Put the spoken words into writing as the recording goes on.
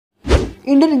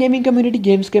Indian gaming community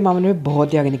games के मामले में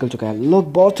बहुत ही आगे निकल चुका है।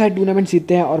 लोग बहुत सारे टूर्नामेंट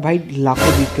जीतते हैं और भाई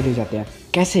लाखों जीत के ले जाते हैं।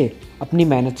 कैसे? अपनी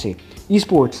मेहनत से। ई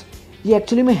स्पोर्ट्स ये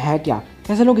एक्चुअली में है क्या?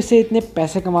 कैसे लोग इससे इतने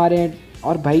पैसे कमा रहे हैं?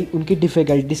 और भाई उनकी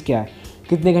डिफ़िकल्टीज़ क्या है?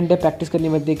 कितने घंटे प्रैक्टिस करनी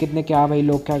पड़ती है? कितने क्या भाई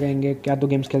लोग क्या कहेंगे? क्या तो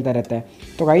गेम्स खेलता रहता है?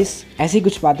 तो गाइस ऐसी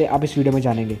कुछ बातें आप इस वीडियो में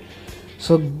जानेंगे।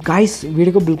 सो गाइस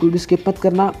वीडियो को बिल्कुल भी स्किप मत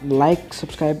करना। लाइक,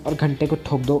 सब्सक्राइब और घंटे को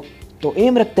ठोक दो। तो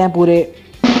एम रखते हैं पूरे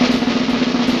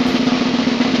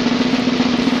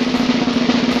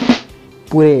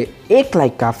 1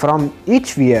 लाइक का from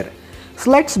each viewer.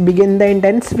 So let's begin the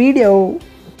intense video.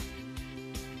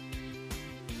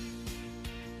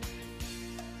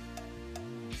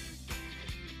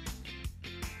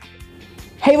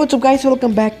 Hey what's up guys,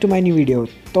 welcome back to my new video.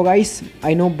 तो गाइस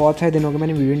आई नो बहुत सारे दिनों के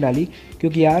मैंने वीडियो नहीं डाली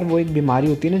क्योंकि यार वो एक बीमारी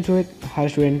होती है ना जो एक हर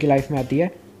स्टूडेंट की लाइफ में आती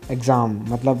है। एग्ज़ाम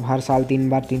मतलब हर साल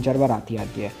 3-4 बार आती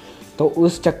है। तो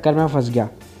उस चक्कर में फंस गया।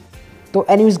 तो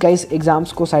एनीवेज गाइस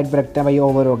एग्ज़ाम्स को साइड पर रखते हैं भाई,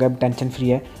 ओवर हो गया, टेंशन फ्री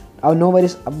है। अब नो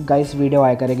वरीज, अब गाइस वीडियो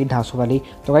आया करेगी ढासू वाली।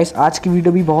 तो गाइस आज की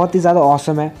वीडियो भी बहुत ही ज़्यादा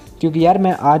ऑसम है क्योंकि यार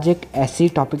मैं आज एक ऐसी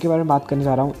टॉपिक के बारे में बात करने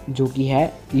जा रहा हूँ जो कि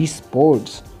है ई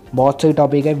स्पोर्ट्स। बहुत सही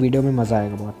टॉपिक है, वीडियो में मज़ा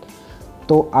आएगा बहुत।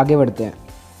 तो आगे बढ़ते हैं।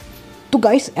 तो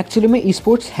गाइस एक्चुअली में ई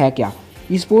स्पोर्ट्स है क्या?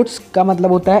 ई स्पोर्ट्स का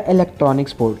मतलब होता है इलेक्ट्रॉनिक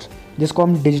स्पोर्ट्स, जिसको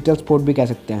हम डिजिटल स्पोर्ट भी कह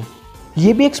सकते हैं।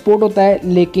 ये भी एक स्पोर्ट होता है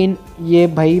लेकिन ये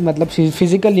भाई मतलब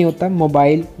फिजिकल नहीं होता,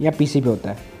 मोबाइल या पीसी पे होता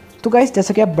है। तो गाइस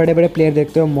जैसे कि आप बड़े बड़े प्लेयर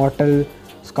देखते हो, मॉर्टल,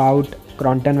 स्काउट,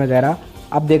 क्रॉन्टन वगैरह,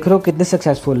 आप देख रहे हो कितने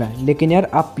सक्सेसफुल है। लेकिन यार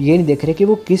आप ये नहीं देख रहे कि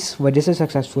वो किस वजह से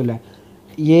सक्सेसफुल है।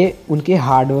 ये उनके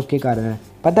हार्डवर्क के कारण है।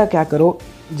 पता क्या करो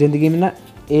ज़िंदगी में ना,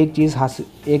 एक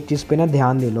चीज़ पे ना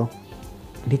ध्यान दे लो,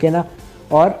 ठीक है ना,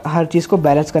 और हर चीज़ को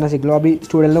बैलेंस करना सीख लो। अभी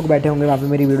स्टूडेंट लोग बैठे होंगे वहाँ पे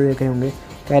मेरी वीडियो देख रहे होंगे,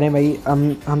 कह रहे हैं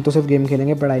भाई हम तो सिर्फ गेम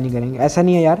खेलेंगे, पढ़ाई नहीं करेंगे। ऐसा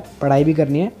नहीं है यार, पढ़ाई भी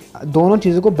करनी है, दोनों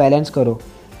चीज़ों को बैलेंस करो,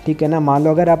 ठीक है ना। मान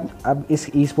लो अगर आप अब इस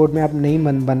ई स्पोर्ट में आप नहीं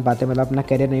बन पाते, मतलब अपना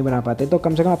करियर नहीं बना पाते, तो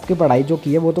कम से कम आपकी पढ़ाई जो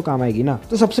की है वो तो काम आएगी ना।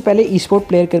 तो सबसे पहले ई स्पोर्ट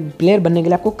प्लेयर बनने के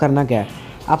लिए आपको करना क्या है?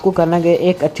 आपको करना क्या है?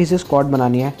 एक अच्छी सी स्क्वाड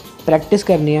बनानी है, प्रैक्टिस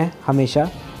करनी है हमेशा,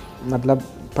 मतलब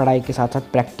पढ़ाई के साथ साथ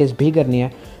प्रैक्टिस भी करनी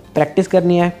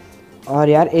है। और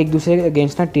यार एक दूसरे के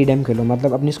अगेंस्ट ना टीडीएम खेलो,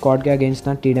 मतलब अपनी स्क्वाड के अगेंस्ट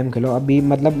ना टीडीएम खेलो। अभी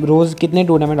मतलब रोज़ कितने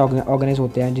टूर्नामेंट ऑर्गेनाइज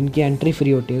होते हैं जिनकी एंट्री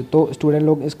फ्री होती है, तो स्टूडेंट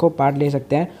लोग इसको पार्ट ले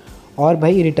सकते हैं और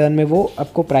भाई रिटर्न में वो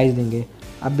आपको प्राइज़ देंगे।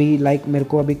 अभी लाइक मेरे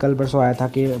को अभी कल परसों आया था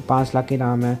कि 5 लाख के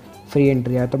नाम है, फ्री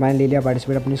एंट्री है, तो मैंने ले लिया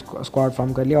पार्टिसिपेट, अपनी स्क्वाड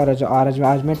फॉर्म कर लिया और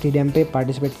आज मैं टीडीएम पे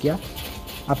पार्टिसिपेट किया,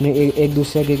 अपने एक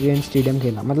दूसरे के अगेंस्ट स्टेडियम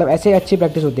खेला। मतलब ऐसे अच्छी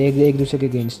प्रैक्टिस होती है एक दूसरे के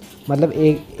अगेंस्ट, मतलब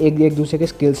एक दूसरे के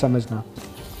स्किल समझना।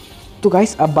 तो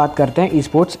गाइस अब बात करते हैं e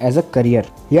sports as a career.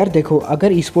 यार देखो,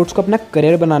 अगर ई स्पोर्ट्स को अपना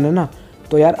करियर बनाना है ना,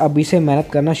 तो यार अभी से मेहनत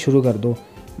करना शुरू कर दो।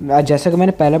 जैसा कि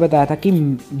मैंने पहले बताया था कि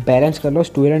बैलेंस कर लो,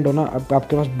 स्टूडेंट हो ना, अब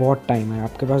आपके पास बहुत टाइम है,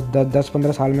 आपके पास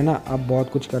 10-15 साल में ना आप बहुत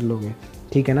कुछ कर लोगे,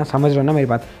 ठीक है ना, समझ लो ना मेरी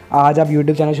बात। आज आप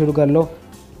यूट्यूब चैनल शुरू कर लो,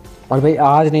 और भाई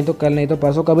आज नहीं तो कल, नहीं तो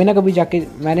परसों, कभी ना कभी जाके,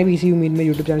 मैंने भी इसी उम्मीद में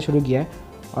यूट्यूब चैनल शुरू किया है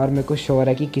और मेरे को श्योर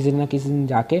है कि किसी ना किसी दिन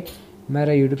जाके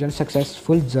मेरा यूट्यूब चैनल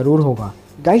सक्सेसफुल ज़रूर होगा।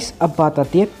 गाइस अब बात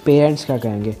आती है पेरेंट्स क्या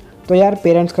कहेंगे। तो यार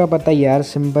पेरेंट्स का पता ही यार,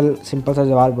 सिंपल सा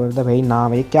जवाब बोलता है भाई ना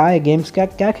भाई, क्या है गेम्स,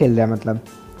 क्या खेल रहा है मतलब।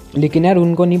 लेकिन यार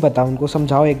उनको नहीं पता, उनको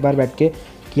समझाओ एक बार बैठ के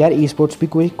कि यार ई स्पोर्ट्स भी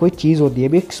कोई चीज़ होती है,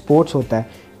 भी एक स्पोर्ट्स होता है।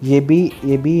 ये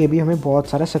भी हमें बहुत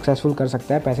सारा सक्सेसफुल कर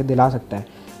सकता है, पैसे दिला सकता है।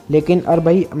 लेकिन और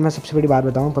भाई मैं सबसे बड़ी बात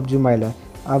बताऊँ, पबजी मोबाइल है।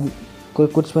 अब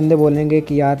कुछ बंदे बोलेंगे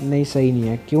कि यार नहीं सही नहीं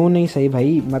है। क्यों नहीं सही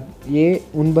भाई? ये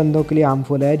उन बंदों के लिए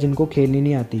हार्मफुल है जिनको खेलनी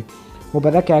नहीं आती। वो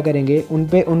पता क्या करेंगे,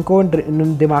 उनको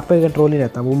दिमाग पे कंट्रोल नहीं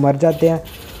रहता, वो मर जाते हैं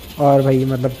और भाई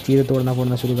मतलब चीज़ें तोड़ना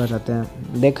फोड़ना शुरू कर जाते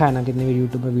हैं। देखा है ना कितनी भी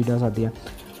यूट्यूब पे वीडियोस आती है।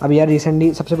 अब यार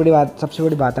रिसेंटली सबसे बड़ी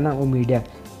बात है ना, वो मीडिया।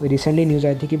 रिसेंटली न्यूज़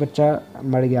आई थी कि बच्चा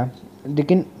मर गया,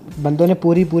 लेकिन बंदों ने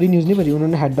पूरी न्यूज़ नहीं भरी,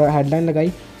 उन्होंने हेडलाइन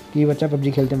लगाई कि बच्चा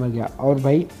पबजी खेलते मर गया। और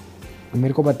भाई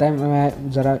मेरे को पता है,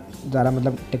 मैं ज़रा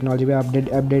मतलब टेक्नोलॉजी पे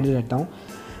अपडेट रहता हूँ।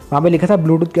 वहाँ पे लिखा था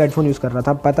ब्लूटूथ के हेडफोन यूज़ कर रहा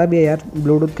था। पता भी है यार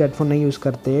ब्लूटूथ के हेडफोन नहीं यूज़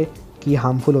करते कि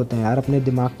हार्मफुल होते हैं यार, अपने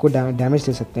दिमाग को डैमेज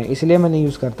दे सकते हैं, इसलिए मैं नहीं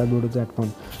यूज़ करता ब्लूटूथ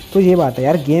हेडफोन। तो ये बात है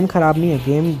यार, गेम ख़राब नहीं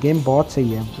है, गेम बहुत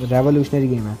सही है, रेवोल्यूशनरी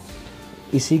गेम है।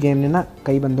 इसी गेम ने ना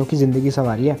कई बंदों की ज़िंदगी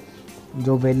संवारी है।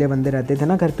 जो वेले बंदे रहते थे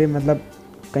ना घर पे, मतलब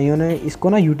कईयों ने इसको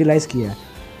ना यूटिलाइज़ किया है।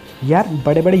 यार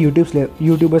बड़े बड़े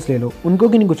यूट्यूबर्स ले लो, उनको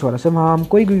क्यों नहीं कुछ हो रहा, सिर्फ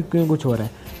हमको ही क्यों कुछ हो रहा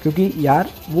है? क्योंकि यार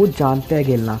वो जानते हैं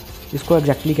खेलना, इसको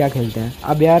एग्जैक्टली क्या खेलते हैं।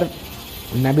 अब यार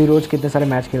मैं भी रोज़ कितने सारे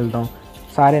मैच खेलता हूँ,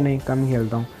 सारे नहीं कम ही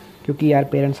खेलता हूँ, क्योंकि यार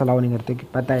पेरेंट्स अलाउ नहीं करते, कि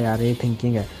पता है यार ये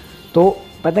थिंकिंग है। तो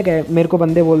पता क्या है,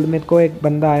 मेरे को एक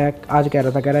बंदा आया आज, कह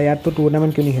रहा यार तो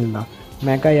टूर्नामेंट क्यों नहीं खेलता।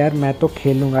 मैं कहा यार मैं तो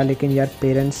खेल लूँगा, लेकिन यार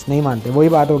पेरेंट्स नहीं मानते। वही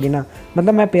बात होगी ना,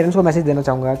 मतलब मैं पेरेंट्स को मैसेज देना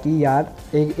चाहूँगा कि यार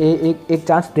एक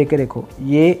चांस दे के देखो।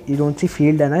 ये कौन सी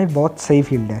फील्ड है ना, ये बहुत सही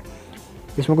फील्ड है,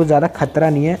 इसमें कुछ ज़्यादा खतरा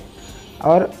नहीं है।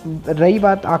 और रही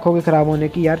बात आँखों के ख़राब होने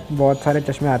की, यार बहुत सारे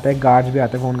चश्मे आते हैं, गार्ड्स भी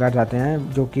आते हैं, फ़ोन गार्ड्स आते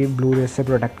हैं जो कि ब्लू रेज से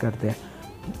प्रोटेक्ट करते हैं,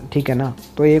 ठीक है ना।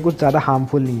 तो ये कुछ ज़्यादा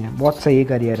हार्मफुल नहीं है, बहुत सही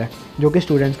करियर है जो कि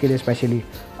स्टूडेंट्स के लिए स्पेशली।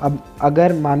 अब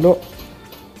अगर मान लो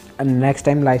नेक्स्ट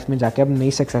टाइम लाइफ में जाके अब नहीं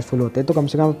सक्सेसफुल होते तो कम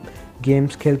से कम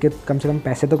गेम्स खेल के कम से कम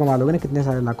पैसे तो कमा लोगे ना, कितने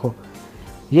सारे लाखों।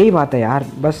 यही बात है यार,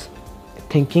 बस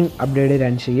थिंकिंग अपडेटेड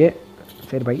रहनी चाहिए,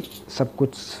 फिर भाई सब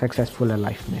कुछ सक्सेसफुल है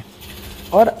लाइफ में।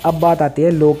 और अब बात आती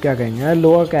है लोग क्या कहेंगे। यार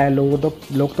लोग क्या है,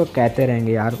 लोग तो कहते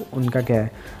रहेंगे यार, उनका क्या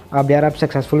है। अब यार आप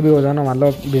सक्सेसफुल भी हो जाओ ना, मान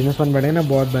लो बिजनेसमैन बने ना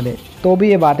बहुत बड़े, तो भी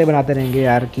ये बातें बनाते रहेंगे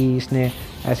यार कि इसने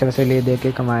ऐसे वैसे ले दे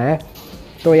के कमाया है।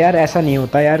 तो यार ऐसा नहीं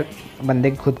होता यार,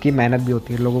 बंदे की खुद की मेहनत भी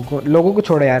होती है। लोगों को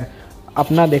छोड़ो यार,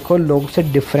 अपना देखो, लोगों से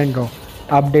डिफरेंट रहो,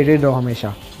 अपडेटेड रहो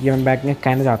हमेशा। ये मैं बैक में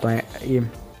कहना चाहता हूँ। ये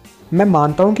मैं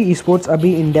मानता हूँ कि ई स्पोर्ट्स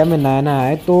अभी इंडिया में नया नया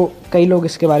है, तो कई लोग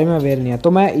इसके बारे में अवेयर नहीं है।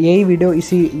 तो मैं यही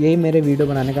मेरे वीडियो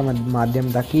बनाने का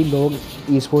माध्यम था कि लोग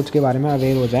ई स्पोर्ट्स के बारे में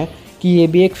अवेयर हो जाएं कि ये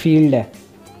भी एक फ़ील्ड है,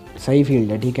 सही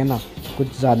फील्ड है, ठीक है ना,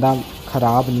 कुछ ज़्यादा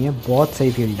ख़राब नहीं है, बहुत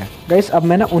सही फील्ड है। गाइस अब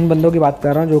मैं ना उन बंदों की बात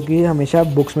कर रहा हूँ जो कि हमेशा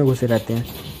बुक्स में घुसे रहते हैं।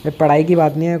 ये पढ़ाई की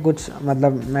बात नहीं है कुछ,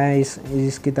 मतलब मैं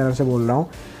इसकी तरफ से बोल रहा हूँ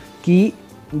कि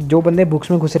जो बंदे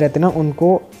बुक्स में घुसे रहते हैं ना,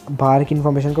 उनको बाहर की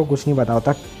इन्फॉर्मेशन को कुछ नहीं पता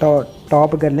होता।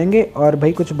 टॉप कर लेंगे और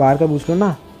भाई कुछ बाहर का पूछ लो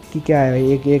ना कि क्या है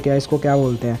ये क्या, इसको क्या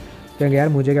बोलते हैं, कहेंगे यार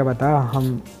मुझे क्या पता।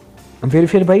 हम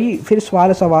फिर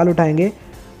सवाल उठाएंगे,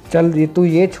 चल ये तू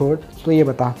ये छोड़, तो ये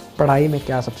बता पढ़ाई में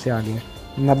क्या सबसे आगे है।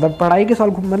 मतलब पढ़ाई के सवाल,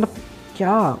 मतलब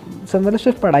क्या सब, मतलब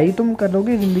सिर्फ पढ़ाई तुम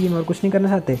करोगे ज़िंदगी में और कुछ नहीं करना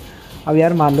चाहते। अब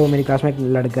यार मान लो मेरी क्लास में एक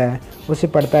लड़का है, उससे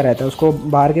पढ़ता रहता है, उसको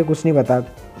बाहर के कुछ नहीं पता।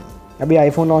 अभी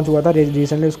आईफोन लॉन्च हुआ था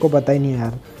रिसेंटली, उसको पता ही नहीं है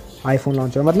यार आईफोन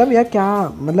लॉन्च हुआ। मतलब यार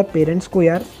क्या, मतलब पेरेंट्स को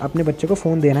यार अपने बच्चे को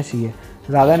फ़ोन देना चाहिए,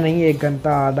 ज़्यादा नहीं, 1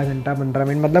 घंटा, आधा घंटा, 15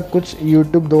 मिनट, मतलब कुछ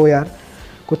यूट्यूब दो यार,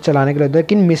 कुछ चलाने के लिए दो,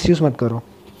 लेकिन मिसयूज़ मत करो।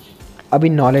 अभी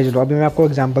नॉलेज लो। अभी मैं आपको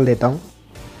एग्जांपल देता हूँ।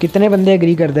 कितने बंदे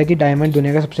एग्री करते हैं कि डायमंड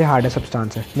दुनिया का सबसे हार्डेस्ट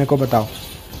सब्सटेंस है, मेरे को बताओ।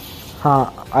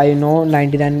 हाँ आई नो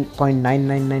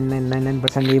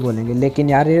 99.99999% यही बोलेंगे, लेकिन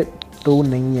यार ये ट्रू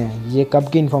नहीं है। ये कब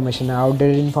की इन्फॉर्मेशन है,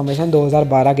 आउटडेटेड इन्फॉर्मेशन,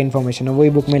 2012 की इन्फॉर्मेशन है, वही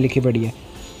बुक में लिखी पड़ी है,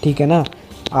 ठीक है ना।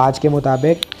 आज के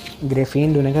मुताबिक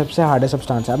ग्रेफीन दुनिया का सबसे हार्डेस्ट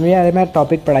सब्सटेंस है। अब यार मैं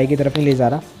टॉपिक पढ़ाई की तरफ नहीं ले जा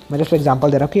रहा, मैं जस्ट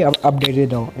एग्जांपल दे रहा हूँ कि अब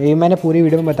अपडेटेड रहो। ये मैंने पूरी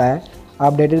वीडियो में बताया,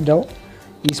 अपडेटेड रहो।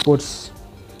 ई स्पोर्ट्स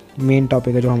मेन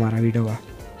टॉपिक है जो हमारा वीडियो का।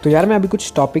 तो यार मैं अभी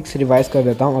कुछ टॉपिक्स रिवाइज़ कर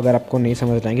देता हूँ अगर आपको नहीं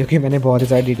समझ रहे हैं, क्योंकि मैंने बहुत ही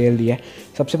सारी डिटेल दी है।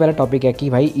 सबसे पहला टॉपिक है कि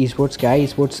भाई ई स्पोर्ट्स क्या है। ई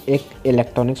स्पोर्ट्स एक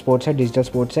इलेक्ट्रॉनिक स्पोर्ट्स है, डिजिटल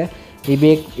स्पोर्ट्स है। ये भी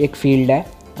एक फील्ड है,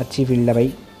 अच्छी फील्ड है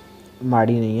भाई,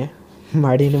 माड़ी नहीं है।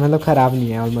 माड़ी नहीं मतलब ख़राब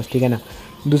नहीं है ऑलमोस्ट, ठीक है ना।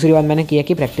 दूसरी बात मैंने किया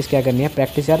कि प्रैक्टिस क्या करनी है।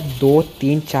 प्रैक्टिस यार 2,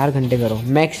 3, 4 घंटे करो,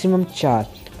 मैक्सिमम 4,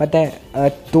 पता है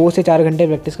 2 से 4 घंटे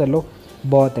प्रैक्टिस कर लो,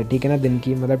 बहुत है, ठीक है ना। दिन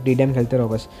की मतलब TDM खेलते रहो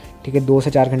बस, ठीक है। 2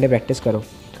 से 4 घंटे प्रैक्टिस करो।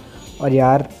 और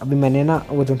यार अभी मैंने ना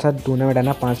वो जो सा टूर्नामेंट है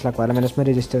ना 5 लाख वाला, मैंने उसमें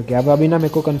रजिस्टर किया। अब अभी ना मेरे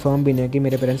को कंफर्म भी नहीं है कि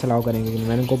मेरे पेरेंट्स अलाउ करेंगे कि नहीं,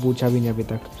 मैंने उनको पूछा भी नहीं अभी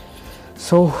तक।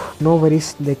 सो नो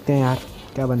वरीज, देखते हैं यार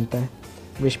क्या बनता है।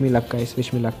 Wish me luck guys,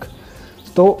 wish me luck.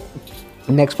 तो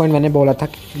नेक्स्ट पॉइंट मैंने बोला था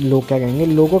कि लोग क्या कहेंगे।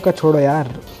 लोगों का छोड़ो यार,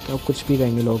 तो कुछ भी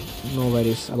कहेंगे लोग, no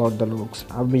worries about the logs.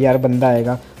 अब यार बंदा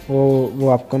आएगा, वो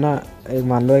आपको ना,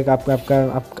 मान लो एक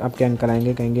आपके अंकल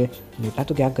आएंगे, कहेंगे बेटा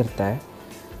तो क्या करता है।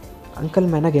 अंकल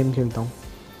मैं ना गेम खेलता हूँ।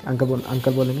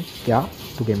 अंकल बोलेंगे क्या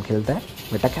तू गेम खेलता है,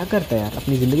 बेटा क्या करता है यार,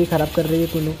 अपनी ज़िंदगी ख़राब कर रही है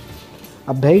तूने।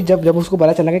 अब भाई जब उसको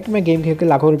पता चलेगा कि मैं गेम खेल के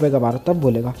लाखों रुपए कमा रहा हूँ, तब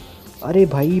बोलेगा अरे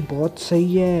भाई बहुत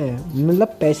सही है। मतलब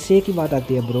पैसे की बात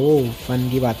आती है ब्रो, फ़न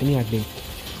की बात नहीं आती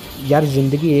यार।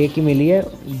 ज़िंदगी एक ही मिली है,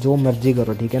 जो मर्जी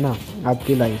करो, ठीक है ना।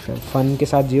 आपकी लाइफ है, फ़न के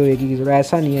साथ जियो, एक ही चीज़ करो।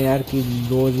 ऐसा नहीं है यार कि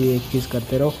रोज़ ही एक चीज़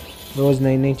करते रहो, रोज़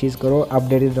नई नई चीज़ करो,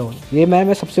 अपडेटेड रहो। ये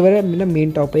मैं सबसे बड़ा मेरा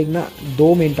मेन टॉपिक ना,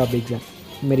 2 मेन टॉपिक्स हैं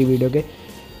मेरी वीडियो के,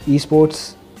 e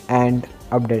sports and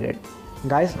updated.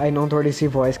 Guys I know थोड़ी सी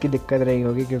वॉइस की दिक्कत रही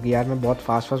होगी, क्योंकि यार मैं बहुत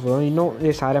फास्ट बोल रहा हूँ।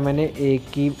 ये सारे मैंने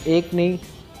एक नहीं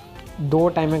 2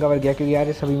 टाइम में कवर किया, क्योंकि यार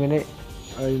ये सभी मैंने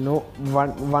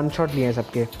वन शॉट लिए हैं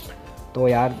सबके। तो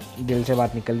यार दिल से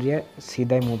बात निकल रही है,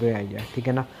 सीधा ही मुँह पे आई है, ठीक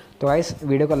है ना। तो गाइस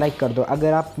वीडियो को लाइक कर दो,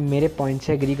 अगर आप मेरे पॉइंट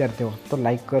से एग्री करते हो तो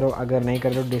लाइक करो, अगर नहीं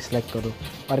करते हो डिसलाइक करो।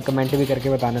 और कमेंट भी करके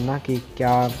बता देना कि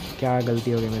क्या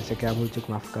गलती हो गई मेरे से, क्या भूल चूक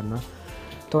माफ़ करना।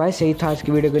 तो गाइस यही था आज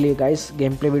की वीडियो के लिए। गाइस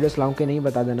गेम प्ले वीडियोस लाऊं कि नहीं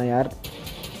बता देना यार।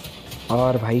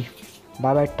 और भाई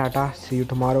bye bye, Tata, C you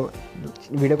tomorrow.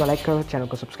 Video को लाइक करो, चैनल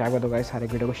को सब्सक्राइब कर दो गाइस, हर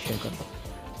एक वीडियो को शेयर कर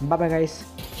दो। Bye bye guys,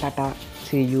 Tata,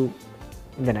 C you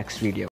in the next video.